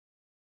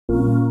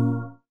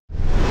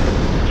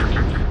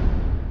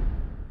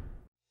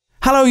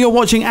Hello, you're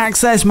watching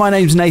Access. My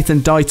name's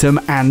Nathan Dighton,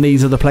 and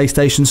these are the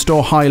PlayStation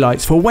Store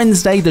highlights for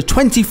Wednesday, the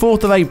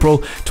 24th of April,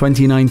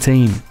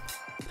 2019.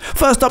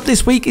 First up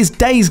this week is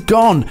Days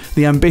Gone,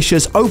 the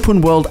ambitious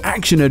open-world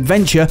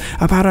action-adventure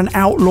about an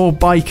outlaw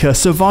biker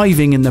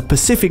surviving in the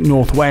Pacific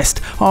Northwest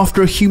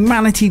after a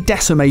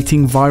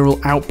humanity-decimating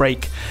viral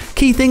outbreak.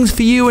 Key things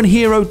for you and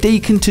hero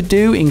Deacon to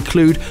do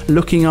include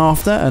looking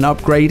after and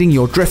upgrading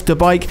your drifter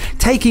bike,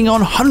 taking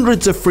on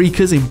hundreds of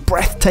freakers in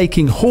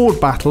breathtaking horde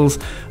battles,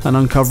 and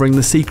uncovering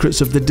the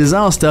secrets of the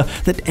disaster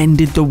that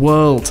ended the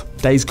world.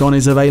 Days Gone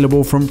is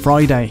available from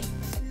Friday.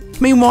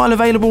 Meanwhile,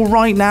 available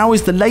right now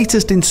is the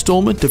latest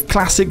installment of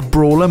classic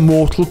brawler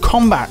Mortal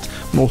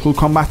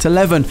Kombat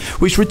 11,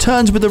 which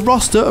returns with a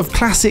roster of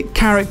classic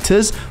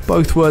characters,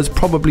 both words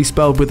probably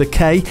spelled with a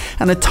K,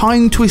 and a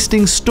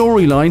time-twisting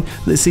storyline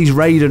that sees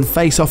Raiden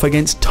face off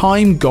against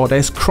time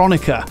goddess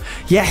Kronika.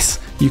 Yes,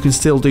 you can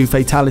still do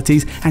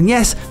fatalities, and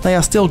yes, they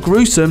are still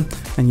gruesome,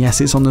 and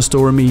yes, it's on the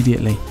store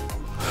immediately.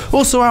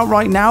 Also out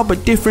right now,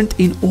 but different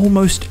in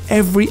almost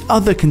every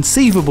other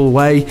conceivable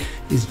way,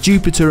 is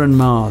Jupiter and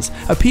Mars,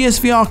 a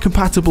PSVR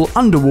compatible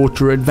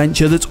underwater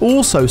adventure that's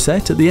also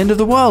set at the end of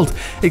the world,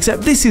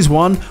 except this is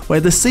one where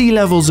the sea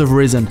levels have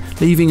risen,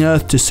 leaving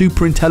Earth to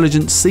super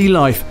intelligent sea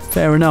life,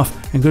 fair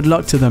enough, and good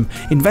luck to them,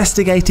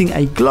 investigating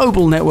a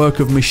global network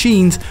of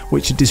machines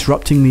which are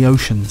disrupting the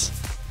oceans.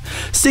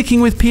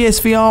 Sticking with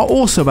PSVR,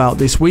 also out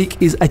this week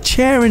is A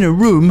Chair in a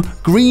Room,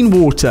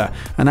 Greenwater,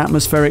 an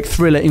atmospheric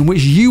thriller in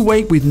which you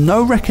wake with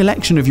no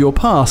recollection of your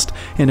past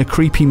in a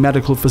creepy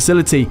medical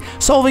facility,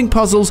 solving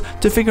puzzles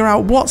to figure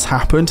out what's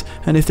happened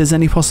and if there's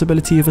any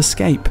possibility of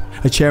escape.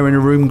 A Chair in a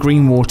Room,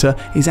 Greenwater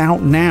is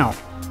out now.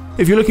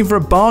 If you're looking for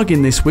a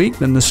bargain this week,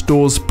 then the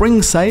store's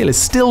spring sale is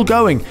still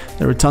going.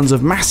 There are tons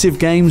of massive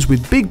games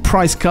with big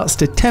price cuts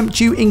to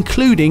tempt you,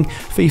 including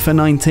FIFA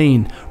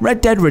 19,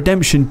 Red Dead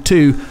Redemption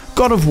 2,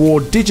 God of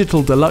War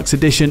Digital Deluxe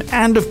Edition,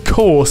 and of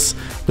course,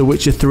 The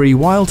Witcher 3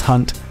 Wild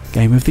Hunt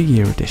Game of the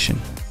Year Edition.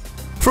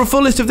 For a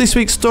full list of this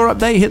week's store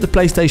update, hit the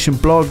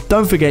PlayStation blog.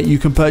 Don't forget you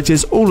can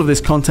purchase all of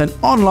this content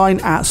online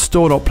at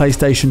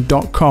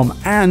store.playstation.com,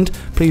 and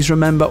please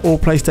remember all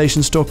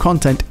PlayStation Store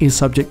content is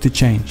subject to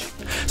change.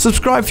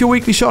 Subscribe for your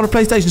weekly shot of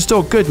PlayStation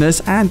Store goodness,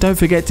 and don't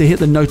forget to hit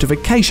the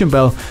notification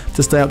bell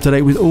to stay up to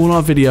date with all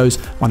our videos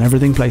on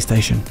everything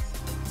PlayStation.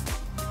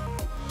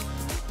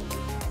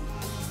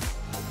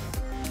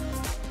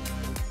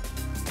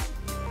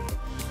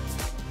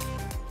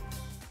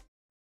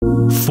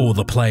 For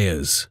the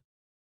players.